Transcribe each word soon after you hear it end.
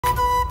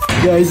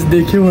guys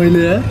देख्यो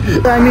मैले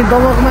हामी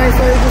दमकमा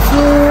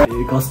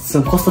आइसकेको छु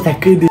कस्तो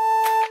ठ्याक्कै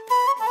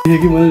देख्यो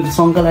कि मैले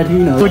शङ्का लाठी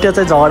किन दुईटा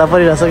चाहिँ झगडा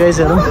परिरहेछ गाइस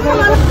हेरौँ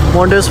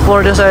मोन्टेस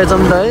पर्टेस आएछ नि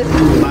त है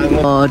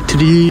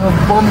 3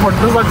 बम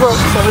फट्नु सक्छ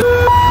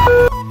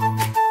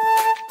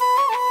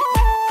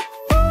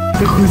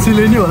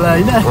खुसीले नि होला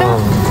हैन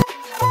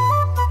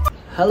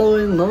हेलो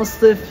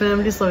नमस्ते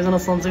फ्यामिली सबैजना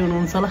सन्चै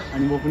हुनुहुन्छ होला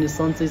अनि म पनि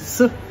सन्चै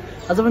छु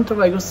आज पनि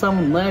तपाईहरुको सामु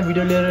नयाँ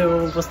भिडियो लिएर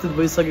उपस्थित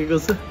भइसकेको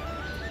छु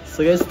सो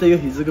गाइस त्यो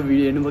हिजोको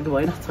भिडियो हेर्नुभएको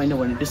भएन छैन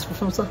भने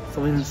डिस्क्रिप्सनमा छ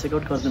सबैजना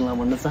चेकआउट गरिदिनु होला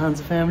भन्न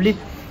चाहन्छु फ्यामिली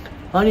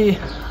अनि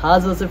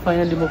आज चाहिँ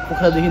फाइनली म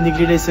पोखरादेखि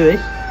निक्लिरहेछु है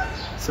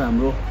सो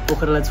हाम्रो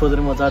पोखरालाई छोडेर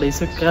म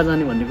जाँदैछु कहाँ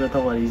जाने भन्ने कुरा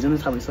तपाईहरु हिजो नै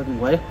थाहा भइसक्नु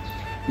भयो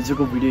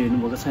हिजोको भिडियो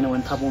हेर्नुभएको छैन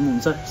भने थाहा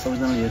पाउनुहुन्छ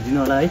सबैजनाले हेरिदिनु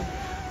होला है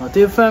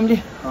त्यो फ्यामिली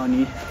अनि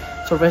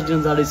सरप्राइज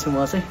दिन जाँदैछु म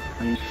चाहिँ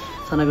अनि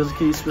सानाको चाहिँ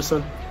के स्पेसल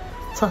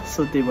छ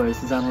सो त्यही भएर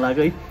चाहिँ जानु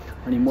लाग्यो है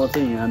अनि म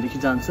चाहिँ यहाँदेखि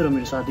जान्छु र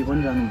मेरो साथी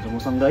पनि जानुहुन्छ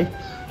मसँग है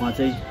उहाँ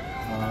चाहिँ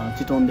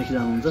चितवनदेखि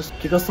जानुहुन्छ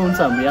के कस्तो हुन्छ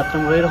हाम्रो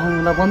यात्रामा रहिरहनु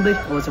होला भन्दै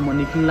अब चाहिँ म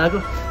निक्लिनु लाग्यो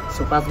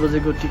सो 5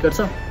 बजेको टिकट छ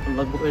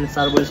लगभग अहिले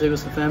 4 बजिसकेको छ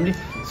फ्यामिली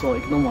सो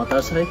एकदम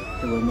हतार छ है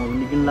त्यही भएर म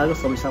निक्लिनु लाग्यो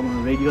सबै सामान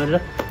रेडी गरेर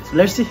सो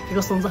लेट्स सी के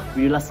कस्तो हुन्छ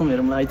भिडियो लास्टसम्म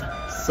हेरौँ ल है त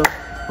सो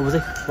अब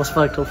चाहिँ बस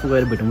पार्क टप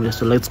गएर भेटौँ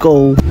जस्तो लेट्स गो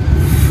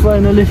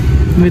फाइनली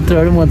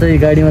मित्रहरू म चाहिँ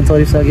गाडीमा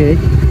चढिसकेँ है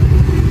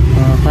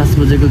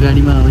 5 बजेको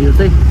गाडीमा हो यो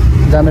चाहिँ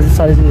जान चाहिँ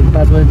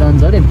 5:30 बजे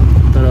जान्छ अरे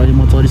तर अहिले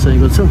म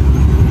चढिसकेको छु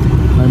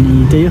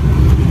अनि त्यही हो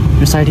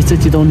मेरो साइड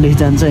चाहिँ चितवनदेखि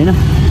जान्छ होइन र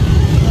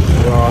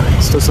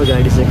यस्तो छ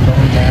गाडी चाहिँ एकदम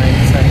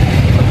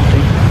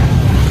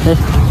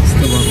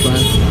यस्तो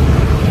भगवान्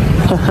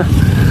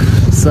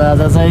सो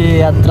आज चाहिँ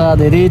यात्रा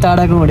धेरै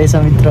टाढाको हुँदैछ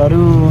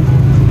मित्रहरू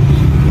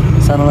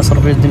सानोलाई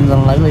सरप्राइज दिन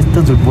जानु लाग्यो यस्तो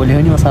झुट बोल्यो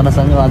नि म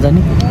सानोसँग आज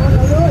नि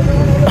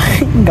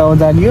गाउँ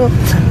जाने हो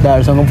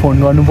दाहरूसँग फोन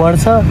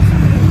गर्नुपर्छ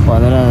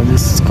भनेर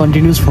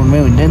कन्टिन्युस फोनमै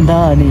हुन्थ्यो नि त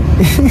अनि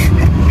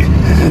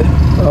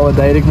अब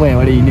डाइरेक्ट म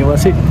यहाँबाट हिँड्ने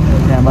बसेँ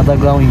यहाँमा त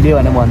गाउँ हिँड्यो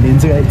भनेर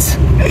भनिदिन्छु गाइस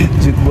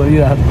झुट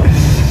बोलिरहेको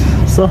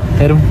सो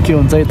हेरौँ के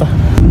हुन्छ है त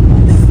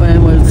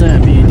मैले चाहिँ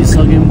हामी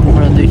हिँडिसक्यौँ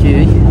पोखरादेखि है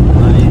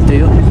अनि त्यही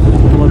हो अब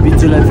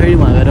बिजुलाई फेरि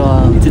भागेर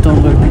चितवन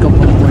गएर पिकअप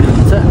गर्नुपर्ने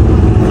हुन्छ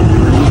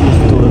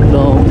यस्तो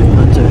एकदम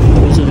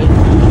मान्छेहरू है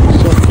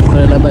सो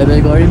पोखरालाई बाई बाई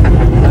गऱ्यौँ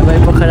बाई बाई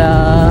पोखरा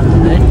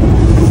है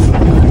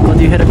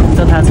कतिखेर पुग्छ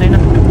थाहा छैन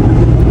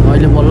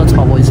अहिले बल्ल 6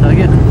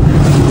 बजिसक्यो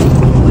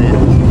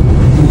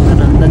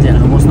आनन्द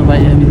झ्यालमा बस्नु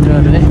पाइयो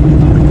मित्रहरू है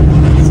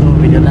सो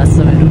भिडियो लास्ट छ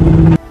मेरो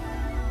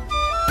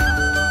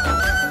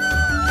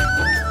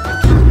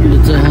यो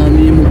चाहिँ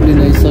हामी मुक्लिन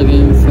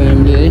आइसक्यौँ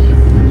फ्यामिली है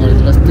मलाई त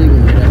लास्टै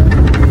घुमेर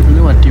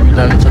उहाँ टिभी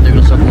लागेको छ देख्न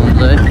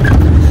सक्नुहुन्छ है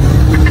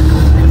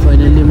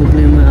फाइनली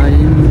मुक्लिनमा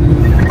आयौँ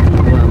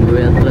अब हाम्रो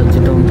यात्रा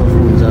चितवनतर्फ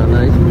हुन्छ होला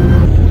है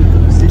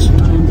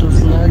चितवनतर्फ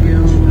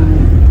लाग्यो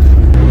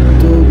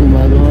त्यो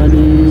घुमाएको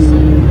अनि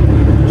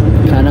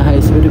खाना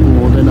खाएपछि फेरि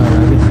घुमाउँदैन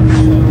होला कि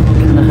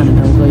खाना खाने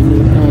ठाउँ कहिले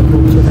कहाँ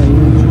पुग्छ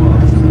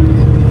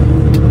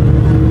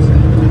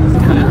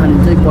खाने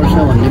चाहिँ पर्छ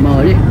भन्नेमा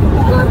अरे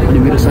अनि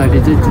मेरो साथी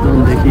चाहिँ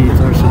चितवनदेखि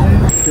चढ्छ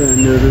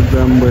त्यहाँनिर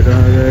जाम भएर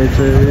आएर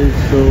चाहिँ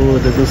सो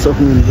देख्न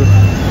सक्नुहुन्छ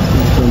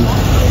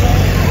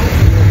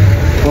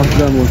फर्स्ट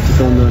जाम हो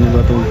चितवन जाने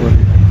बाटोमा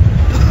पर्ने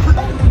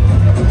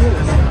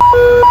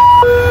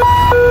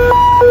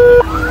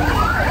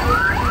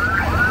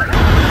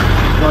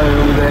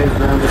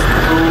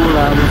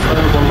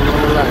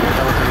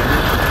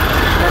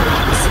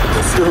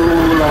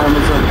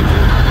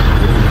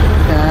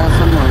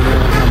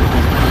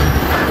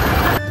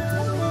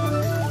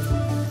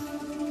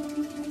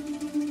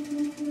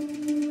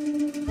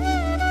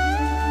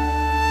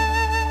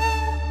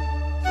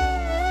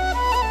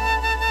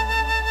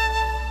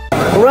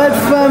राइट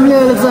फ्यामिली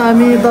अहिले चाहिँ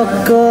हामी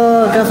टक्क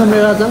कहाँसम्म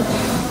राजा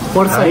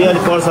पर्सामा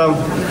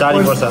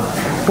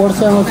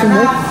छौँ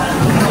है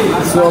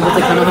सो अब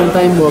चाहिँ खाना खाने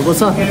टाइम भएको छ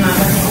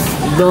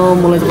एकदम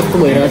मलाई चाहिँ कस्तो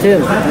भइरहेको थियो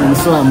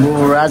सो हाम्रो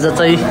राजा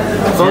चाहिँ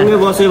सँगै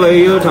बसे भयो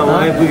यो ठाउँमा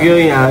आइपुग्यो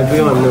यहाँ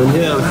आइपुग्यो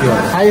भन्नुहुन्थ्यो अब के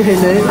आयो छैन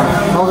है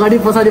अगाडि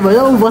पछाडि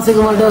भयो ऊ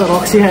बसेको मात्र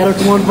रक्सी खाएर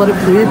मन पऱ्यो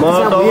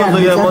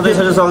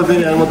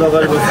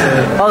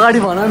अगाडि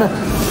भन न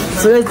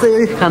सो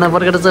चाहिँ खाना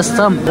पर्केर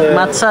चाहिँ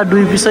माछा 2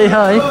 पिसै छ है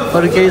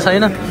अरू केही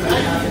छैन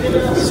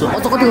सो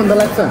अझ कति घन्टा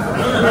लाग्छ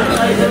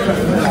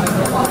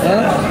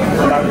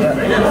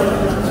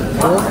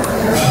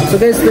सो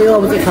गाइस त्यही हो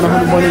अब चाहिँ खाना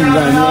खानु पर्ने हुन्छ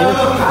हामी होइन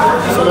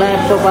सो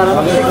ल्यापटप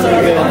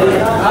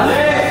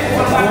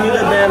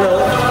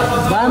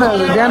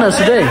बिहान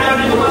सिधै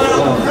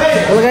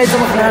गाई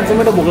चाहिँ म खाना चाहिँ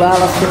मेरो भोक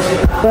लागेको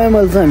त्यही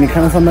मैले चाहिँ हामी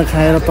खानासाना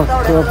खाएर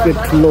टक्क पेट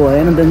ठुलो भयो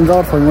होइन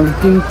डेन्जर छ मैले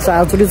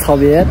 3-4 चोटि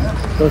छबेँ यार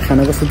तर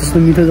खाना कस्तो त्यस्तो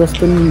मिठो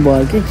जस्तो नि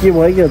भयो कि के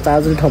भयो कि 4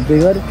 चोटि थप्दै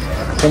गरेँ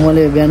र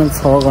मैले बिहान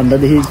 6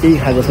 घन्टादेखि केही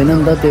खाएको छैन नि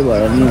त त्यही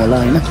भएर नि होला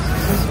होइन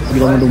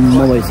एकदम डुम्म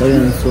भइसक्यो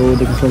सो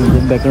देख्नु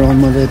सक्नुहुन्छ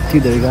ब्याकग्राउन्डमा चाहिँ यति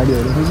धेरै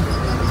गाडीहरू छ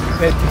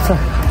ठिक छ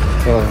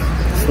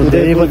सो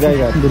धेरै पछि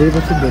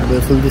भेट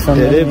भयो सुल्तीसँग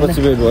धेरै पछि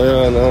भेट भयो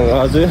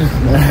हजुर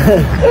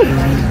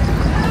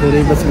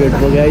धेरै पछि भेट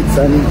भयो गाइस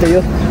अनि त्यही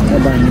हो अब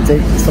हामी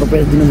चाहिँ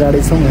सरप्राइज दिन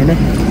जाँदैछौँ होइन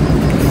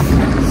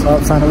सब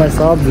सानोलाई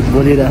सब झुट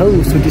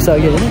बोलिरहेको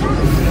सुटिसक्यो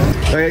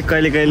होइन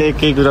कहिले कहिले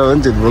केही कुरा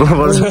पनि झुट बोल्नु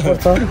पर्छ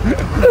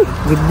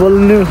झुट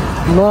बोल्नु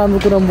नराम्रो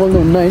कुरामा बोल्नु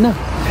हुन्न होइन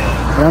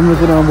राम्रो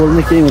कुरामा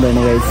बोल्नु केही हुँदैन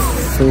गाइस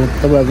सो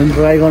तपाईँहरू पनि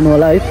ट्राई गर्नु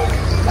होला है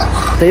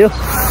त्यही हो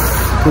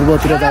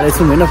पूर्वतिर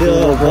जाँदैछौँ होइन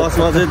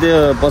बसमा चाहिँ त्यो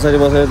पछाडि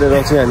बसेर त्यो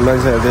रक्सी हान्ने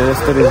मान्छेहरू त्यो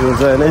यस्तो रिस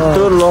हुन्छ होइन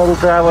यस्तो लङ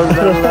ट्राभल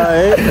जाँदा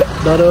है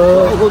तर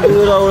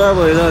रौडा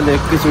भएर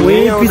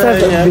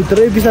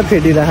भित्रै पिसाब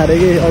फेटिरहेको अरे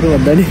कि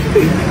अरूभन्दा नि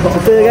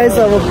त्यो गाइस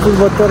अब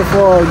पूर्वतर्फ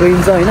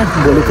गइन्छ होइन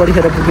भोलि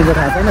पढिखेर पुगिन्छ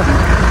थाहा छैन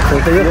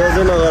त्यही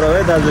हो नगर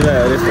है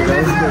दाजुभाइहरू यस्तो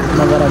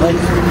नगर भाइ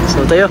सो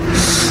त्यही हो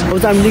अब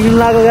चाहिँ हामी निक्लिनु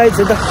लाग्यो गाइस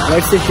है त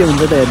लाइट सेफ के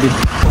हुन्छ त हेरिदिनु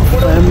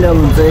हामीले अब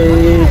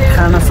चाहिँ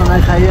खानासाना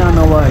खायो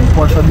अनि अब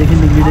पर्सदेखि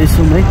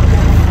निक्लिँदैछौँ है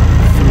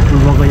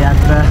पूर्वको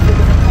यात्रा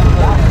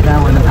कहाँ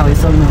भनेर थाहा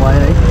भइसक्नु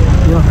भयो है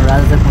यो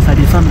राजा चाहिँ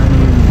पछाडि छन् अनि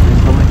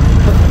तपाईँ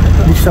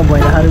डिस्टर्ब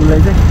भइरहेको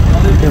उसलाई चाहिँ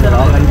त्यही भएर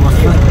अगाडि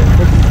बस्छ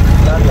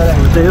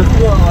त्यही हो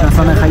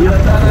खानासाना खायो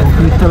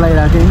मिठो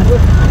लगाइरहेको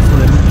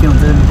होइन के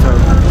हुन्छ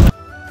मिठोहरू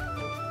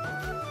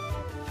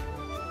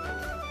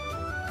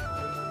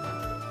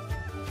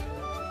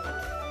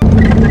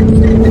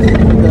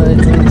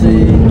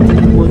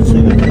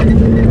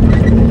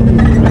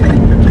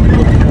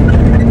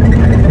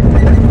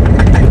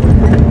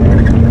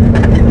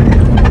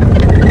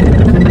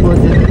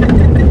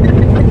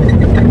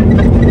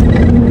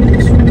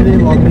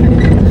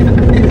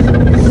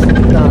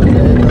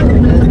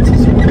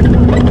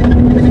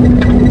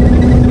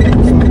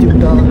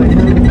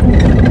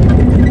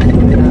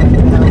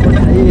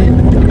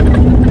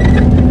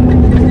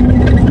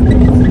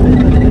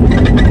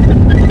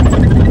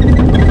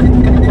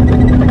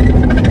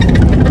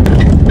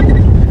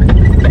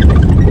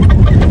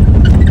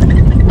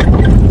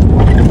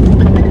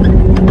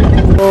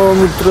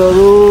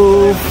मित्रहरू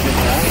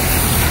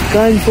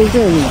कहाँ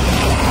निस्क्यो नि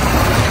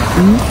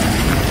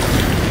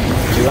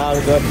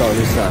लालगढ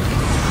धनुषा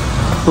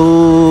ओ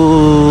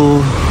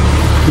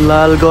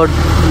लालगढ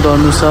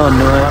धनुषा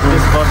भन्ने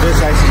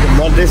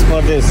मध्य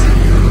प्रदेश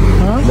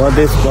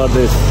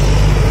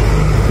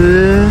ए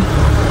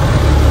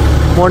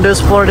मध्य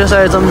प्रदेश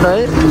आएछ नि त है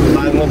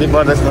बागमती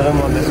प्रदेशबाट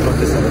मध्य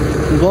प्रदेश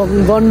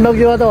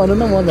गण्डकीमा त भनौँ न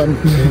म झन्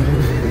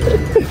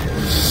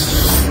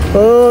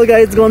ओ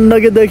गाइस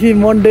गण्डकीदेखि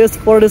मध्य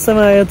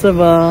प्रदेशमा आएछ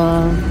बा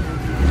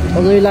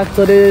अझै लाग्छ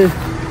अरे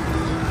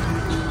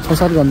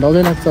 6-7 घन्टा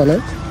अझै लाग्छ होला है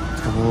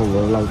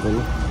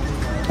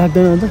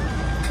लाग्दैन अन्त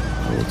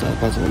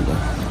 4-5 घन्टा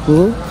हो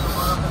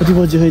कति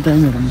बजी खै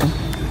टाइमहरू अन्त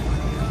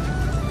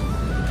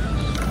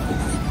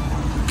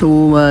ओ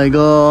माई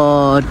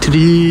गॉड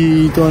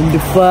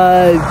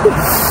 3:25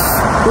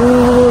 ओ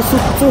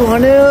सुत्छु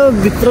भने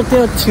भित्र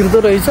त्यहाँ छिर्दो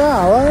रहेछ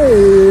हावा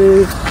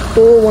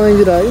ओ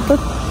बनाइदिएर आयो त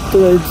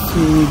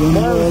सुत्ती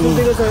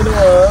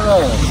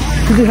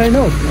छैन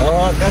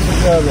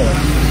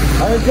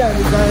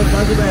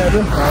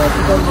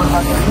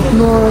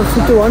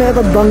सुत्यो भने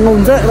यता दङ्ग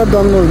हुन्छ यता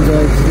दङ्ग हुन्छ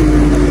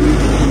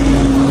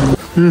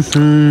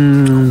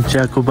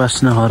चियाको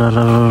बास्ना हरार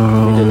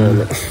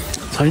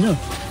छैन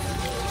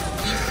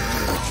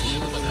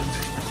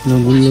न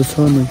गुल्लो छ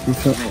न के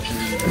छ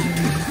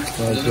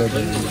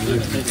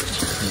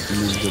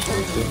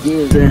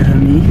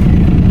हामी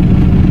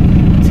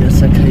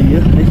चियासा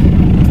खाइयो है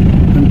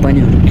अनि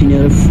पानीहरू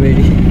किनेर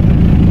फेरि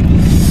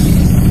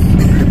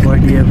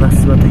बर्डिया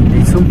बासबाट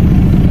हिँड्दैछौँ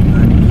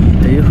अनि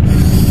त्यही हो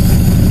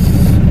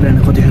बिहान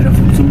कतिखेर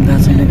पुग्छौँ थाहा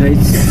छैन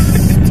गाइस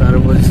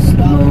 4:02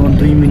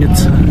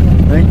 छ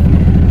है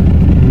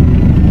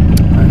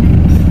अनि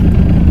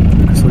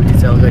सोल्टी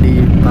चाहिँ अगाडि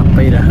पाप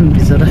पाइरहन्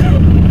बिचरा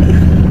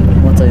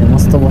म चाहिँ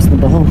मस्त बस्नु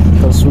त हौ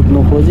तर सुत्नु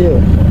खोज्यो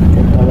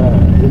त्यहाँबाट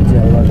जुन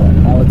झ्यालबाट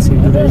आवाज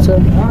छिर्दो रहेछ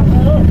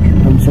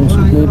हामीसँग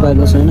सुत्नै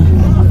पाएको छैन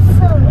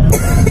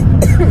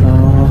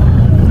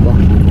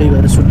त्यही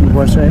भएर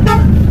सुत्नुपर्छ है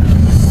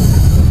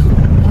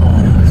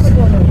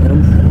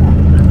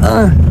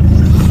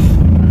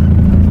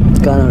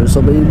कानहरू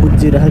सबै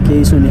बुझिरहेको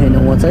केही सुने छैन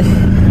म चाहिँ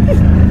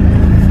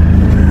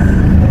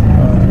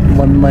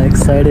मनमा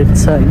एक्साइटेड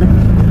छ होइन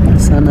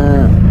साना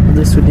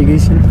अझै सुतेकै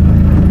छु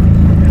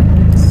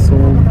सो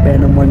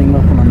बिहान मर्निङमा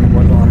फोन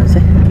हान्नुपर्छ भने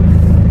चाहिँ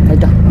है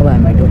त अब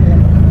हामी आइटो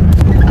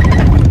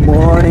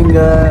मर्निङ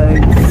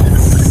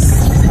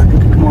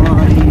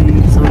मर्निङ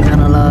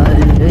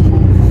सबैजनालाई है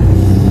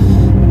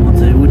म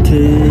चाहिँ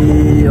उठेँ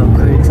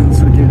भर्खर एकछिन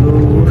सुतेको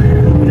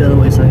उज्यालो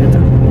भइसक्यो त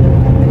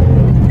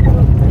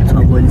 6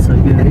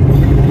 बजिसक्यो है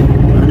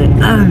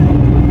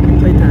अनि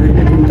खै थाहा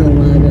छैन कुन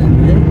ठाउँमा आएर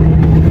हामी है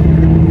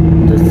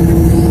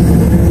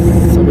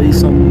सबै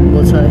सँग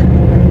छ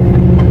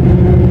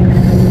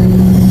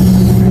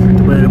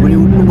तपाईँहरू पनि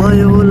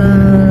उठ्नुभयो होला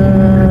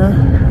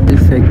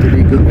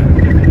फ्याक्ट्रीको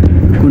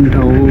कुन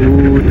ठाउँ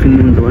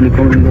चिन्नुहुन्छ भने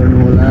कमेन्ट गर्नु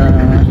होला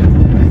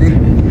है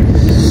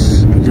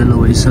उज्यालो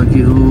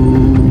भइसक्यो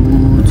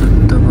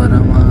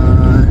चट्टपारामा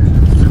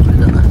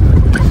सबैजना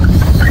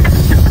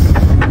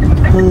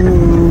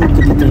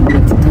कति टाइम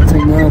लाग्छ थाहा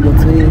छैन अब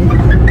चाहिँ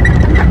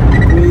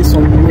कोही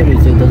सँगै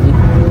रहेछ यता चाहिँ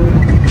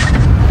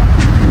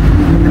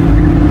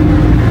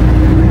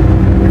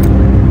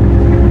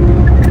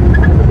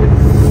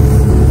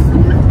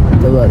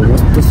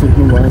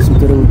सुत्नु भयो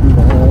सुतेर उठ्नु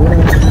भयो होला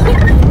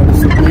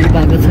सुत्नै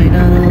पाएको छैन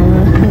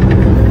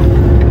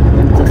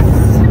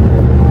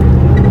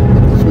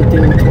सुत्यो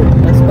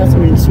 5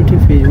 मिनट सुत्यो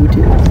फेरि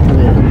उठ्यो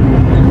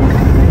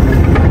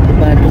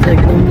बाटो चाहिँ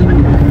एकदम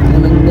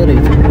आनन्द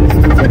रहेछ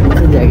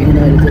झ्याकेट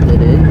नरहेछ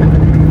धेरै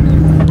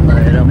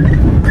भएर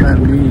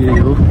फ्यामिली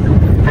हो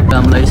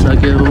काम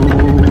लगाइसक्यो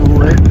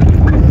है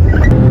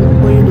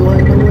पहिलो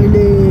होइन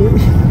मैले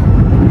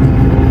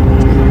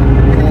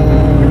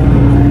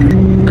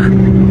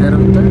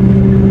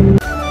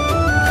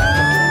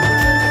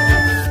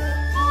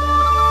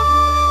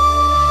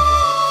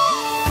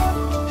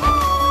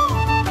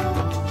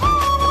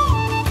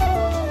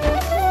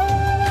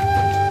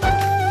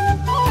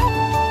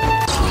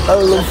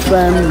हेलो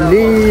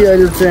फ्यामिली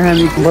अहिले चाहिँ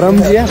हामी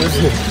ब्रह्मजिया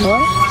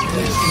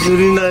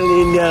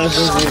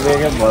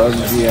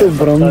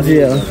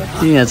ब्रह्मजिया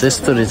यहाँ चाहिँ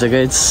यस्तो रहेछ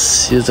गाइस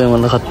यो चाहिँ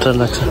मलाई खतरा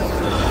लाग्छ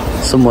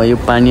सो म यो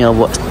पानी अब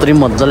यत्रै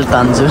मजाले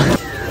तान्छु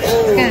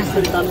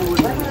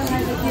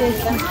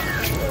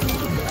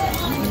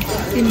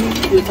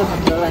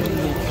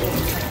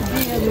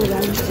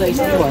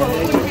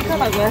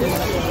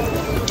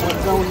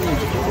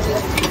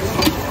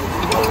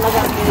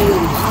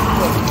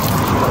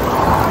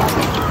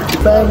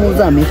प्रायः म चाहिँ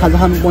हामी खाजा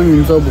खानु पनि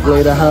हुन्छ भोक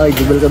लगाइरह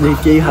हिजो बेलुकादेखि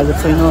केही खाएको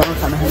छैन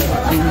खाना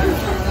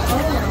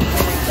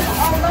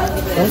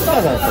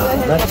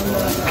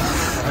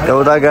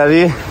एउटा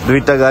गाडी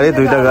दुईटा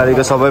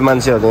गाडीको सबै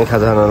मान्छेहरू यहाँ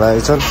खाजा खान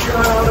लागेको छन्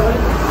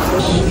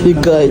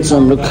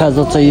हाम्रो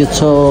खाजा चाहिए छ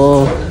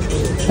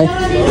है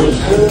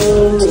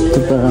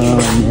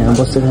यहाँ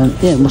बसेर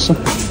ए बस्छौँ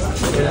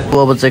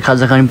अब चाहिँ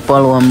खाजा खाने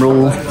पालो हाम्रो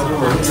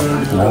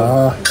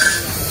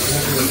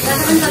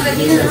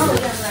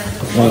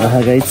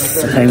गाइस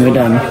खायौँ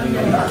एउटा हामी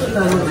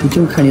मिठो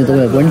खाने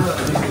तपाईँ पनि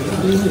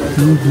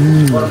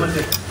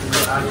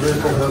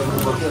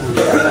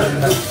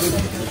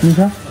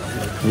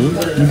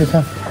मिठो छ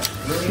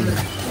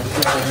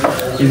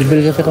हिजो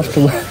बेलुका चाहिँ कस्तो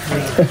भयो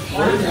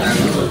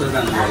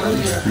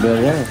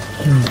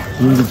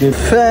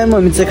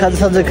हामी चाहिँ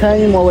खाजा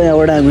खायौँ अब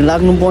यहाँबाट हामी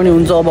लाग्नु पर्ने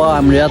हुन्छ अब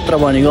हाम्रो यात्रा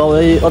भनेको अब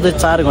अझै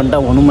 4 घन्टा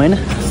भनौँ होइन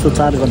सो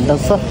 4 घन्टा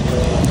छ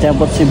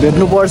त्यहाँपछि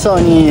भेट्नुपर्छ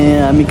अनि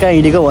हामी कहाँ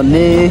हिँडेको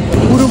भन्ने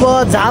पूर्व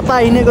झापा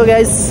हिँडेको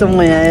गाइस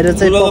म यहाँ आएर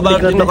चाहिँ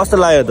कस्तो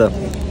लाग्यो त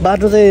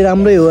बाटो चाहिँ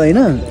राम्रै हो होइन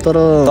तर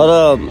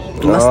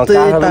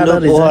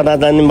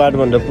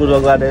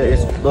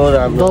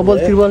डबल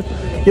त्रिबल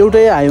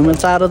एउटै हाइवेमा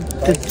 4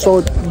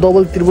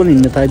 डबल त्रिबल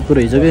हिँड्ने टाइपको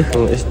रहेछ कि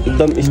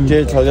एकदम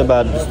स्ट्रेट छ क्या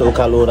बाटो त्यस्तो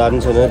उकालो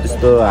राम्रो छैन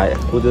त्यस्तो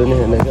कुद्यो नि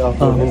छैन क्या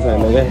अप्ठ्यारो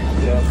छैन क्या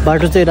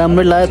बाटो चाहिँ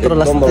राम्रै लाग्यो तर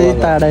लास्टै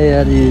टाढा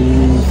यार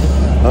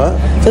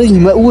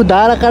ऊ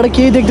डाँडा काँडा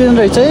केही देख्दैन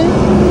रहेछ है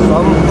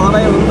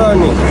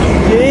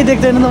केही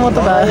देख्दैन त म त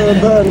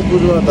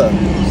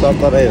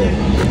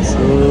सो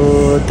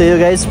त्यही हो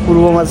गाइस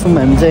पूर्वमा छौँ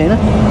हामी चाहिँ होइन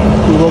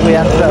पूर्वको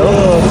यात्रा हो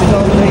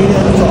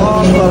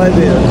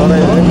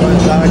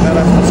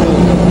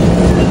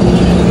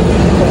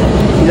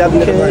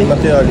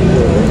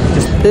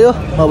त्यही हो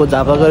अब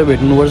झापा गएर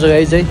भेट्नुपर्छ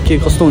गाइस चाहिँ के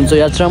कस्तो हुन्छ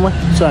यात्रामा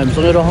सो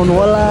हामीसँगै रहनु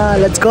होला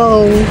लेट्स गो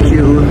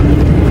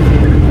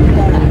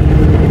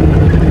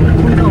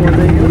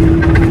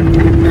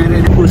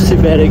कोसी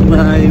ब्यारेकमा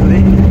आयो है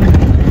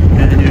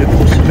यहाँनिर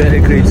कोसी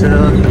ब्यारेक रहेछ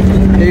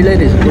यहीलाई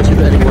रहेछ कोसी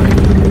ब्यारेक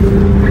भनेको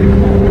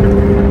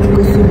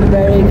कोसी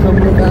ब्यारेक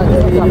हाम्रो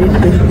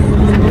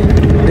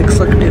देख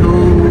सकते हो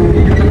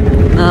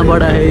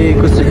बडा है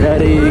कोसी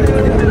ब्यारेक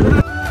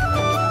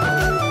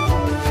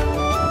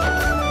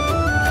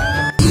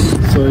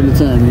सो अहिले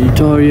चाहिँ हामी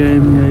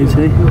टरियम आइछ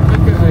है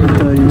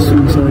टरियम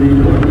सुनसरी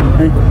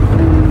है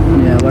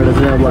यहाँबाट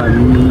चाहिँ अब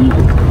हामी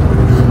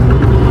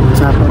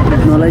झापा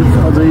पुग्नलाई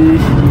अझै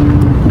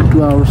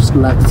 2 आवर्स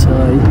लाग्छ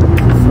है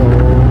सो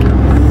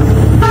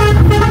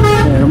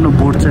हेरौँ न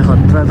बोट चाहिँ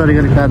खतरा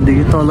तरिकाले काट्दियो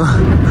कि तल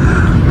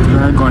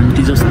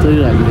घन्टी जस्तै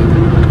राख्यो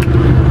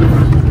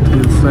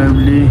त्यो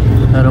फ्यामिली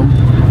हेरौँ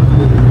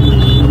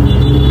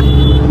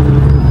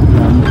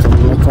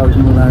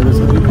चल्नु लागेको छ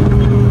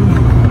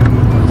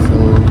सो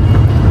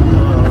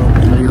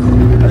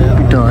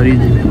हरि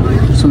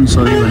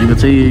सुनसरी भनेको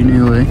चाहिँ यही नै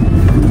हो है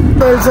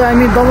अहिले चाहिँ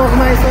हामी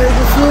दमकमा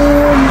आइसकेको छौँ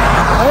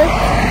है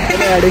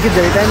हिँडेको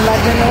धेरै टाइम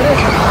लाग्दैन अरे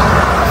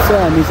सो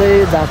हामी चाहिँ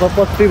झापा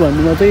पत्री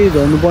भन्नुमा चाहिँ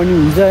झर्नुपर्ने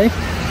हुन्छ है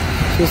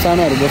सो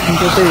सानाहरू बस्नु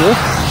त्यो चाहिँ हो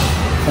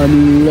अनि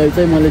उसलाई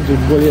चाहिँ मैले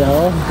झुट बोलेर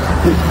हो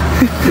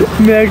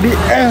म्यागडी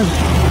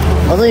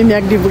अझै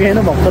म्यागडी पुगेन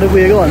भर्खरै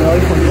पुगेको भनेर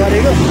अघि फोन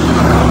गरेको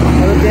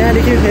अब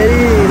त्यहाँदेखि फेरि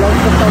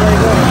लगभग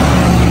तपाईँको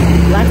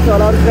लाग्छ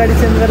होला अरू गाडी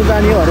चेन्ज गरेर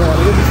जाने हो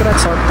भनेको बिचरा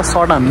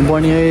सर्ट हामी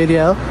पर्ने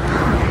एरिया हो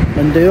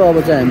अनि त्यही हो अब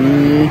चाहिँ हामी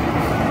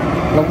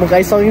लगभग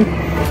आइसक्यौँ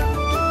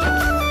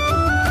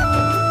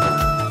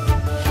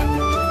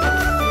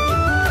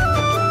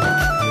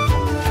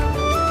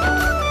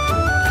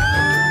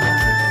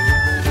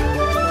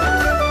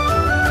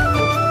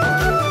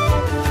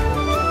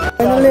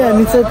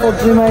हामी चाहिँ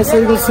पत्रीमा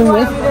आइसकेको छौँ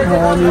है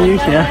अनि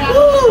यहाँ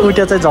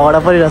उठ्या चाहिँ झगडा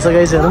परिरहेछ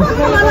गाइसहरू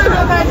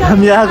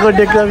हामी आएको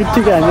देख्दा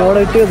बित्तिकै हामी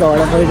एउटा त्यो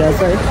झगडा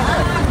परिरहेछ है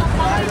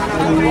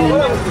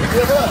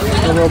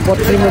अब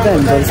बत्तीमा चाहिँ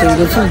हामी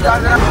भइसकेको छौँ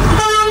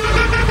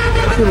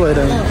के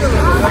भइरहेको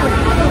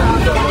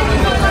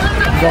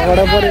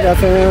झगडा परिरहेको छ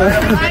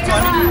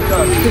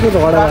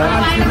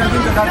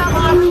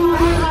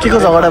के को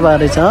झगडा भएर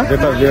रहेछ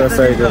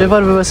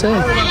पेपर व्यवसाय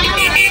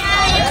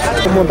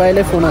म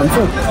दाइलाई फोन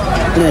हाल्छु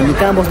अनि हामी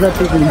कहाँ बस्दा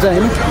ठिक हुन्छ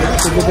होइन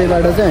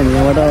त्यहीबाट चाहिँ हामी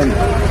यहाँबाट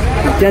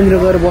त्यहाँनिर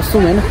गएर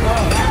बस्छौँ होइन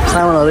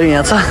सामानहरू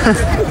यहाँ छ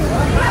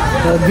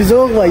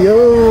बिजोग भयो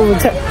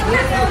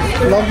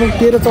लगभग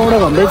 13-14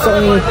 घन्टै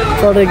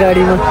चढेँ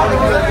गाडीमा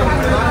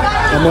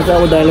म चाहिँ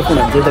अब दाइले फोन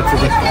हाल्छु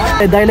एकचोटि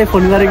दाइले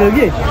फोन गरेको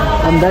कि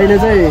अनि दाइले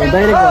चाहिँ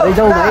डाइरेक्ट घरै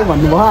जाउँ भाइ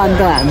भन्नुभयो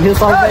अन्त हामीले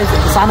सरप्राइज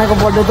सानाको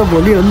बर्थडे त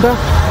भोलि हो नि त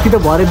कि त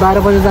भरे 12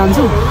 बजे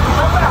जान्छु कि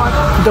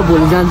त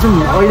भोलि जान्छौँ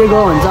अहिले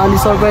गयो भने चाहिँ अलिक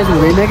सरप्राइज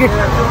हुँदैन कि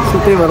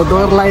त्यही भएर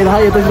डर लागिरह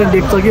यतातिर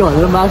देख्छ कि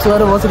भनेर मार्क्स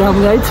गरेर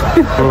बसिरहेको गाइज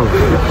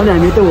अनि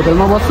हामी त्यो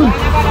होटलमा बस्छौँ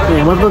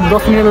यहाँ त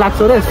 10 मिनट लाग्छ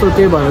अरे सो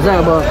त्यही भएर चाहिँ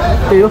अब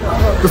त्यही हो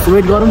त्यस्तो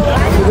वेट गरौँ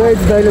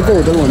दाइले चाहिँ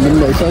होटल भनिदिनु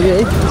भइसक्यो है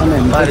अनि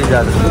हामी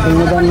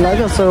होटलमा जानु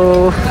लाग्यो सो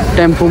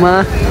टेम्पोमा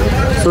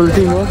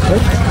चल्थ्यौँ हो है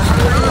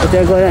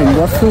त्यहाँ गएर हामी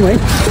बस्छौँ है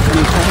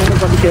अनि खाना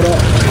कतिखेर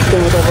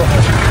त्यहाँबाट अब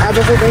आज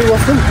चाहिँ त्यहीँ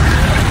बस्छौँ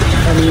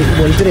अनि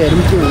भोलितिर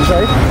हेरौँ के हुन्छ है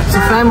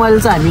प्रायः मैले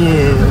चाहिँ हामी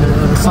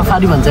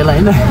सफारी भन्छ यसलाई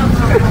होइन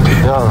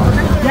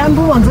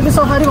क्याम्पो भन्छ कि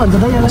सफारी भन्छ त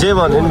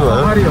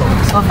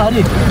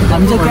सफारी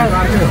हामी चाहिँ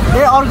ए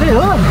अर्कै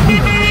हो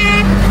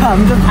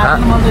हामी चाहिँ थाहा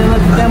मैले यसलाई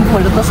क्याम्पो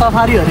भन्छ त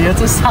सफारी हो यो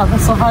चाहिँ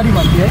सफारी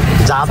भन्थ्यो है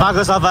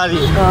झापाको सफारी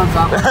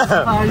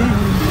सफारी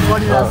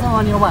गरिरहेको छ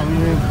अनि अब हामी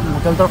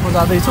होटलतर्फ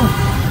जाँदैछौँ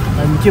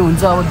अनि के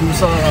हुन्छ अब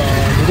दिउँसो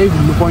धेरै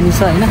घुम्नु पर्ने छ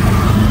होइन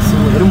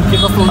हेरौँ के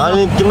कस्तो हुन्छ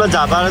अनि तिम्रो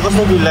झापालाई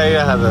कस्तो फिल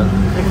लागिरहेको छ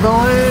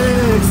एकदमै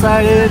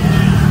एक्साइटेड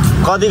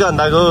कति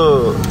घन्टाको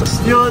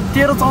यो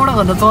 13-14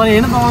 घन्टा चढ्यो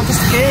होइन तपाईँ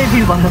त्यस्तो केही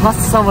फिल भन्न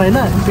सक्छ होइन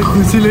त्यो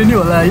खुसीले नि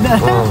होला होइन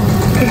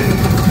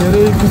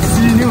धेरै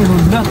खुसी नै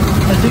हुनुहुन्न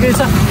ठिकै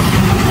छ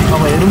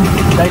अब हेरौँ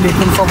दाइले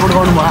एकदम सपोर्ट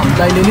गर्नुभयो हाम्रो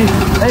दाइले नि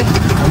है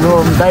हाम्रो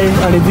दाइ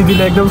अनि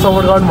दिदीले एकदम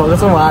सपोर्ट गर्नुभएको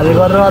छ उहाँहरूले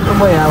गरेर मात्र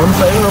म यहाँ हुन्छ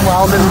है म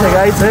आउँदैन थिएँ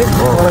गाइड है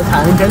मलाई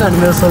थाहा पनि थिएन अनि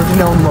मेरो सोल्टी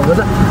नै आउनुभएको छ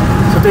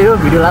सो त्यही हो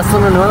भिडियो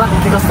लास्टसम्म हेर्नु होला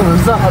के कस्तो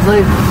हुन्छ अझै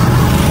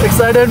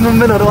एक्साइटेड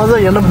मुभमेन्टहरू अझ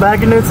हेर्न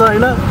बाँकी नै छ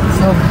होइन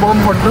बम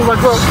फट्नु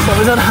सक्छ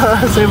सबैजना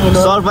सेम हुनु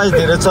सरप्राइज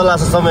धेरै छ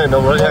लास्टसम्म हेर्नु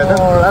पऱ्यो होइन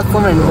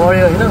लास्टसम्म हेर्नु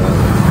पऱ्यो होइन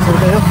सो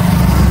त्यही हो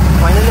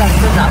फाइनली हामी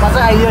चाहिँ झापा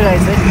चाहिँ आइयो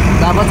गाइस है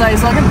झापा चाहिँ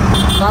आइसक्यौँ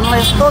सानोलाई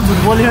यस्तो झुट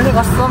बोल्यो भने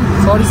कसम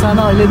सरी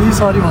सानो अहिले नि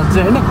सरी भन्छ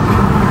होइन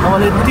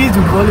तपाईँले यति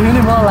झुट बोल्यो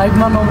भने म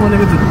लाइफमा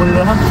नबोलेको झुट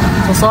बोलेर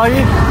सो सरी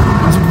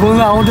झुट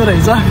बोल्नु आउँदो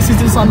रहेछ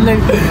सिचुएसनले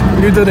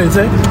लिँदो रहेछ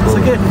है सो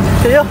के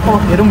त्यही हो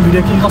हेरौँ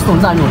भिडियो के कस्तो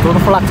हुन्छ हामी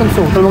होटलको लाग्छ सो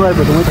होटलमा गएर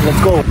भेटौँ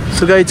लेट्स गो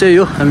सो गाइस चाहिँ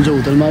यो हामी चाहिँ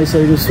होटलमा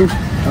आइसकेको छु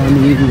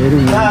अनि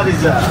हेरौँ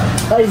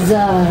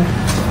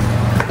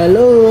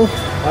हेलो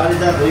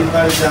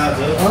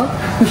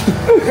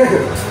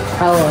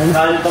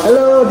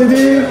हेलो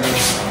दिदी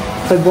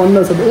खै बन्द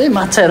छ ए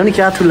माछा हेर नि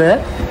क्या ठुलो है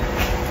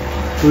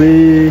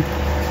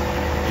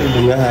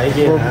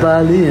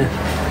बाली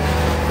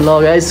ल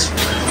गाइस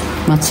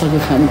माछाको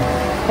खानु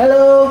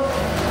हेलो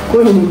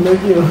कोही हुनुहुन्न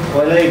के हो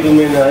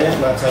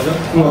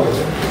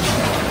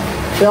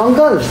ए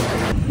अङ्कल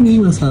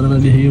मैले सारालाई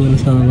देखेँ मैले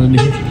सारालाई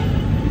देखेँ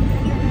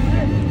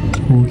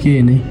हो कि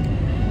नै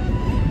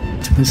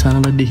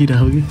सारालाई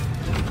देखिरहेको कि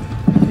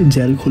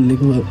झ्याल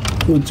खोलेको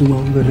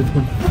जुमाउ गरेर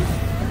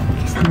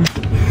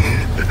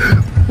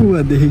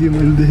उहाँ देखेँ कि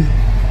मैले देखेँ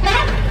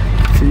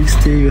फिक्स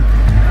त्यही हो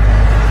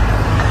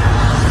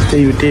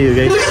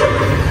गाइस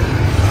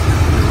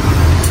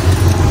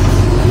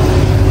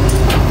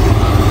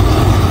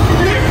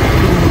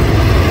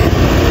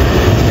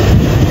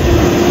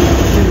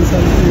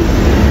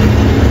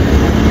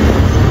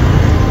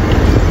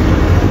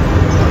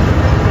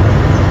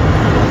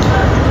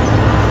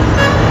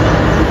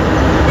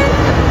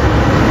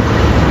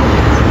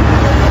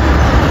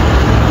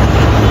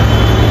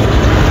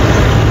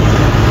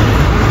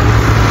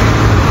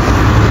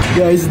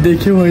गाइस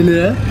देखेँ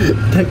मैले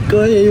ठ्याक्क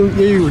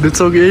यही हुनु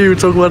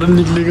चौकबाट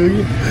निक्लेको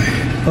कि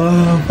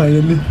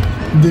फाइनली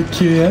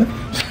देखियो यहाँ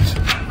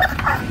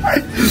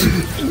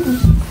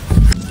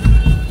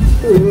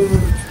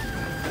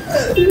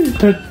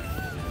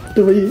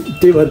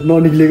त्यही भएर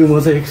ननिक्लेको म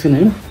चाहिँ एकछिन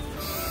होइन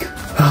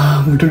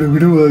मिठो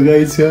भयो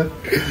गाइस यहाँ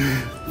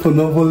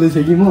फोनमा बोल्दै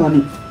थिएँ कि म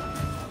अनि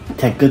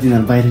ठ्याक्क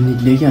तिनीहरू बाहिर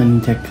निक्ल्यो कि अनि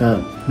ठ्याक्क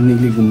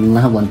निक्ली घुम्नु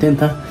ला भन्थ्यो नि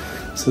त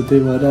सो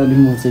त्यही भएर अनि म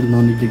चाहिँ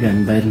ननिक्लेको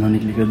हामी बाहिर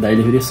ननिक्लेको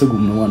दाइले फेरि यसो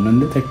घुम्नु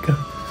भन्नुहुन्थ्यो ठ्याक्क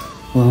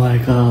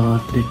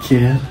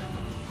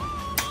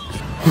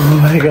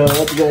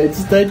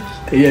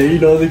यही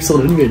नजिकसम्म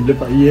पनि भेट्न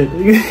पाइयो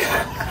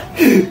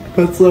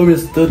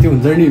यस्तो त्यो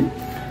हुन्छ नि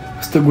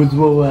यस्तो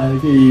गुजबाउ आयो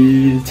कि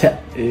छ्या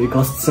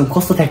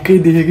कस्तो ठ्याक्कै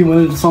देखेँ कि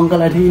मैले शङ्का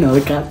लागेको थिएँ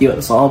किनभने कहाँ त्यो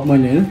सब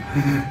मैले होइन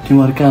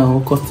तिमीहरू कहाँ हो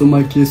कस्तोमा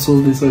के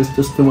सोच्दैछ यस्तो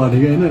यस्तो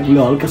भनेको होइन उसले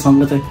हल्का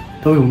शङ्का चाहिँ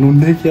तपाईँ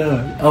हुनुहुन्थ्यो क्या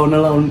आउन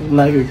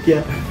लाग्यो क्या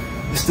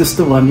यस्तो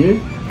यस्तो भन्यो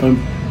तर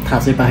थाहा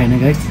चाहिँ पाएन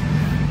गाइस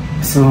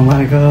सो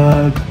उहाँको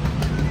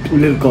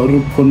उसले घर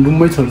फोन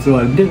रुममै छोड्छु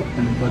भन्थ्यो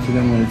अनि पछि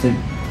चाहिँ मैले चाहिँ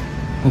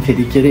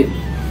फेरि के अरे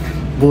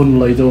बोल्नु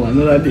लैजाऊ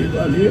भनेर अलि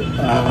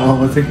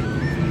अब चाहिँ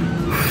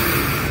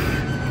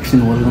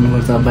एकछिन होल्ड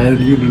गर्नुपर्छ बाहिर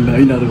निक्लिनु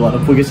होइन घर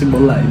पुगेपछि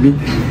बल्ल हामी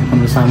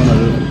हाम्रो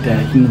सामानहरू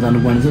त्यहाँ किन्न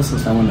जानुपर्ने छ सो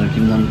सामानहरू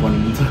किन्न जानुपर्ने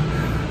हुन्छ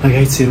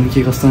गाइस हेरौँ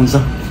के कस्तो हुन्छ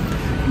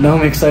नाउ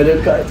एक्साइटेड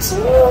गाइस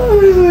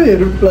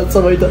हेरौँ प्लान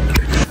सबै त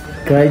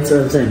गाइस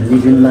चाहिँ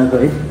निक्लिनु लाग्यो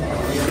है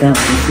कहाँ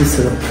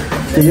चिसो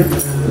त्यही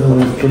हो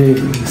के अरे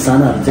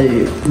सानाहरू चाहिँ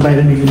बाहिर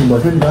निक्लिनु भएको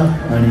थियो नि त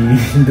अनि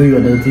 2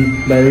 घन्टा जति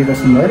बाहिरै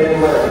बस्नु भयो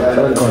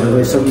घर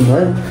गइसक्नु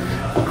भयो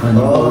अनि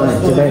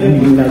बाहिर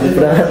निक्लिनु लाग्यो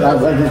पुरा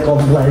राजाको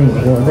कम्प्लाइ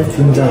गर्दै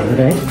चिन्छ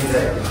भनेर है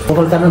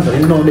पकड काट्न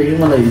झन् नौडेको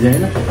मलाई हिजो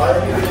होइन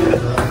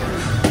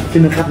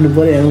किन काट्नु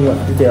पऱ्यो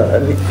भन्थ्यो त्यो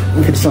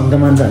फेरि सँग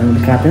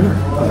मान्छेहरूले काटेन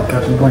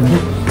काट्नु पर्ने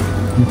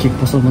केक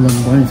पसलमा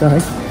जानु पर्ने छ है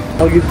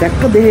अघि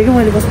ट्याक्क देखेको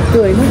मैले कस्तो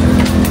होइन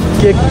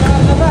केक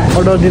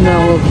अर्डर दिन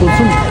अब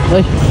खोज्छौँ है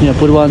यहाँ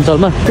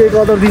पूर्वाञ्चलमा केक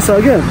अर्डर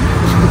दिइसक्यो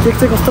केक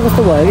चाहिँ कस्तो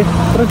कस्तो भयो कि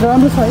तर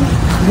राम्रो छ है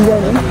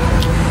डिजाइन होइन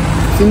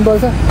सिम्पल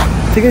छ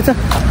ठिकै छ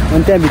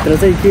अनि त्यहाँभित्र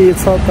चाहिँ के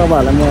छ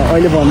तपाईँहरूलाई म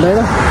अहिले भन्दैन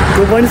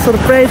त्यो पनि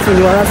सरप्राइज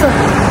हुनेवाला छ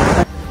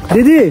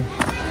दिदी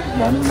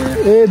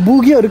ए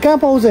बुगीहरू कहाँ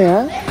पाउँछ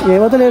यहाँ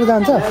मात्रै लिएर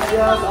जान्छ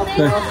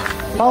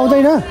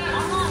पाउँदैन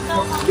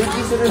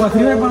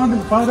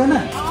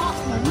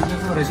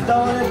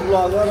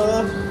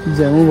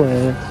ज्यामो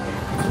भयो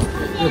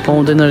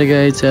पाउँदैन अरे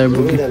गाई चाहिँ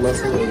बुगी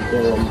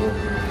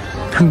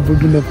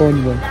बुगी नपाउनु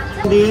भयो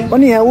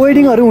अनि यहाँ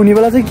वेडिङहरू हुने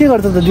बेला चाहिँ के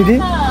गर्छ त दिदी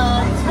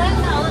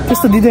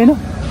त्यस्तो दिँदैन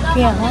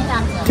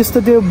त्यस्तो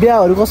त्यो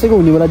बिहाहरू कसैको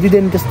हुने बेला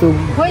दिँदैन त्यस्तो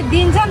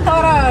दिन्छन्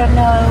तर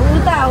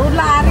उता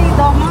उर्लारी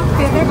दमक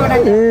त्यसैबाट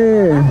ए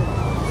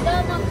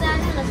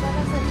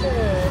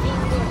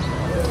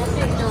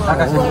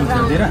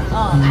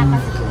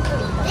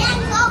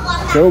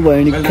त्यो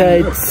भयो नि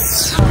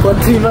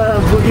कतिमा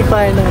बुगी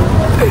पाएन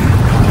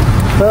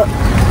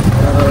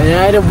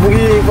यहाँ आएर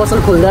बुगी पसल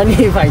खोल्दा नि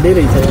फाइदै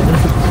रहेछ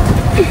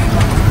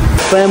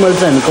प्रायः मैले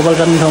चाहिँ हामी कपाल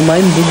काट्ने ठाउँमा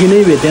आयो नि बुगी नै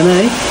भेटेन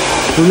है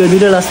उसले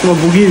दिँदै लास्टमा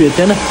बुगी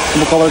भेटेन म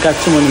कपाल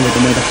काट्छु भने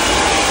भेटेँ मैले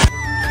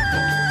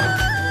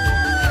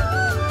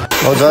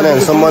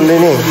सम्बन्धी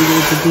नि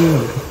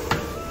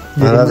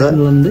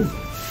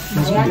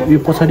यो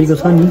पछाडिको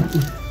छ नि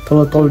तल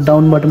तल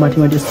डाउनबाट माथि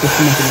माथि यस्तो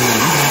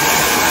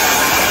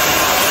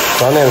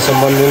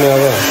सम्बन्धी नै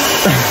अब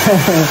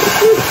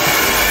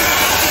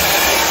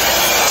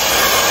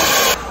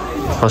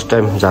फर्स्ट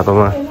टाइम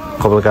झापामा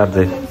कपाल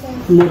काट्दै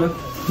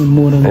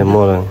मोरङ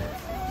मोरङ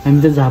हामी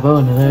त झापा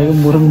भनेर आएको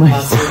मोरङमा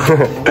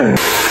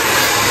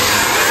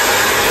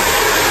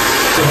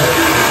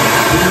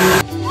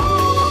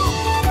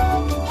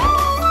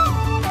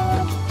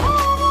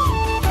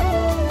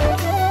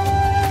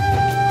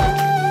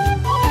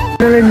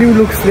न्यू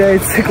लुक्स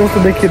गाइस कस्तो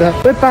देखिरा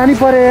पानी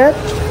पर्यो यार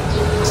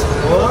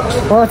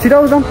छिटो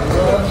आउँछ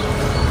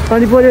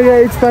पानी पर्यो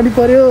गाइस पानी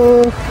पर्यो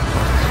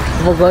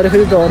अब गएर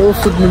फेरि झरो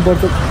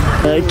सुत्नुपर्छ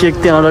केक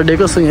त्यहाँ अर्डर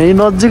दिएको छु यहीँ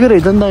नजिकै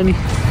रहेछ नि त अनि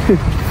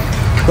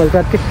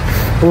कलकातकै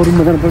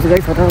रुममा जानुपर्छ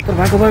गाइस हतार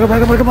भागो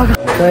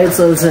गाइस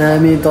चल्छ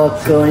हामी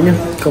टक्क होइन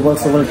कपाल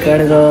सपाल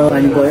काटेर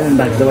पानी पर्यो अनि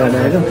भाग्दो भएर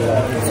आएको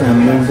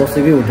हाम्रो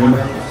बसेकै होटलमा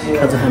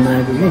खाजा खाना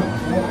आएको कि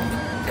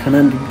खाना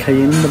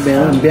खाइएन नि त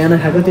बिहान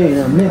खाएको थियो होइन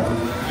हामीले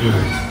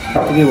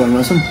त्यतिकै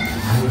घरमा छौँ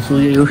सो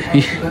यो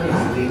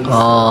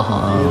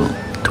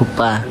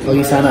थुक्पा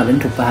अघि सानाहरूले पनि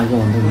थुक्पा खाएको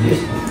भन्दै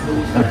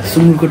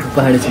सुँगुरको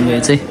थुक्पा खाएको छु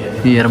यहाँ चाहिँ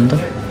हेरौँ त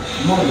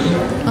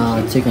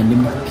चेक हान्ने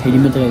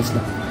खेलिमा त रहेछ ल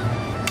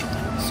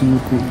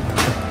सुँगुरको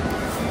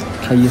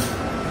खाइयो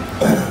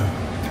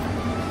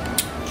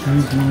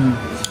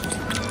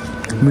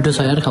मिठो छ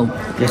यार खाऊ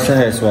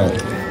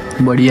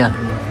बढिया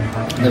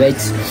राइट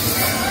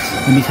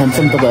हामी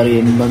खान्छौँ तपाईँहरू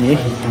हेर्नु भने है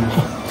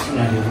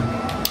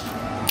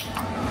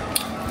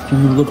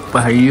सुँगुरको थुक्पा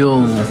खाइयो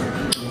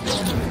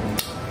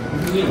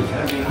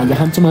आज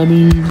खान्छौँ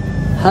हामी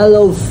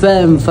हेलो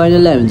फ्याम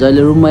फाइनली हामी चाहिँ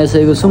अहिले रुममा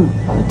आइसकेको छौँ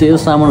त्यो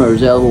सामानहरू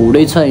चाहिँ अब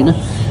हुँदैछ होइन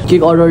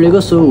केक अर्डर लिएको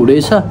सो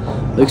हुँदैछ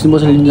एकछिन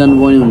पछि लिन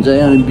जानुपर्ने हुन्छ है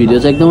अनि भिडियो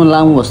चाहिँ एकदमै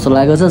लामो जस्तो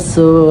लागेको छ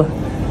सो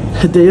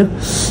त्यही हो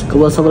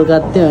कपाल सपाल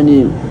काट्थ्यो अनि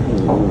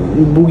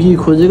बुगी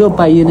खोजेको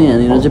पाइएन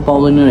यहाँनिर चाहिँ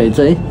पाउँदैन रहेछ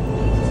है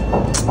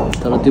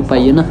तर त्यो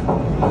पाइएन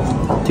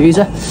ठिकै छ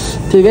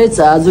त्यो गाइस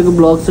आजको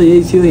ब्लग चाहिँ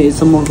यही थियो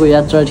यहीसम्मको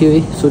यात्रा थियो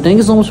है so thank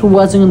you so much for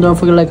watching and don't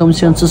forget like comment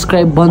share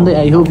subscribe भन्दै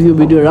आई होप यो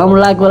भिडियो राम्रो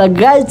लाग्यो होला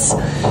गाइस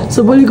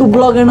सो भोलिको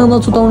ब्लग हेर्न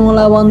नछुटाउनु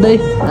होला भन्दै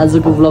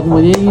आजको ब्लग म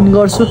यही इन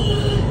गर्छु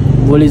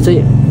भोलि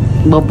चाहिँ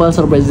बप्पा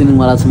सरप्राइज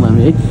दिनुवाला छौँ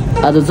हामी है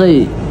आज चाहिँ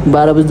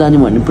 12 बजी जाने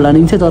भन्ने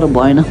प्लानिङ थियो तर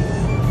भएन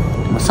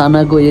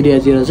सानाको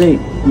एरियातिर चाहिँ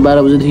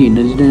 12 बजीदेखि हिँड्न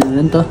दिँदैन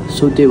नि त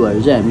सो त्यही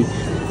भएर चाहिँ हामी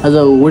आज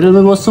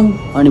होटलमै बस्छौँ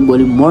अनि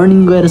भोलि मर्निङ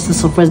गएर चाहिँ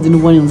सरप्राइज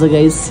दिनुपर्ने हुन्छ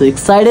गाइस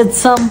एक्साइटेड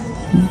छौँ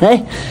है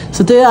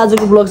सो त्यही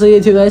आजको ब्लग चाहिँ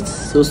यही थियो guys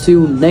so C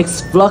you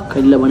next blog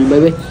अहिले भने बाई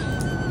बाई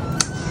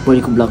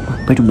भोलिको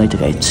ब्लगमा भेटौँ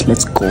गाइस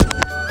लेट्स गो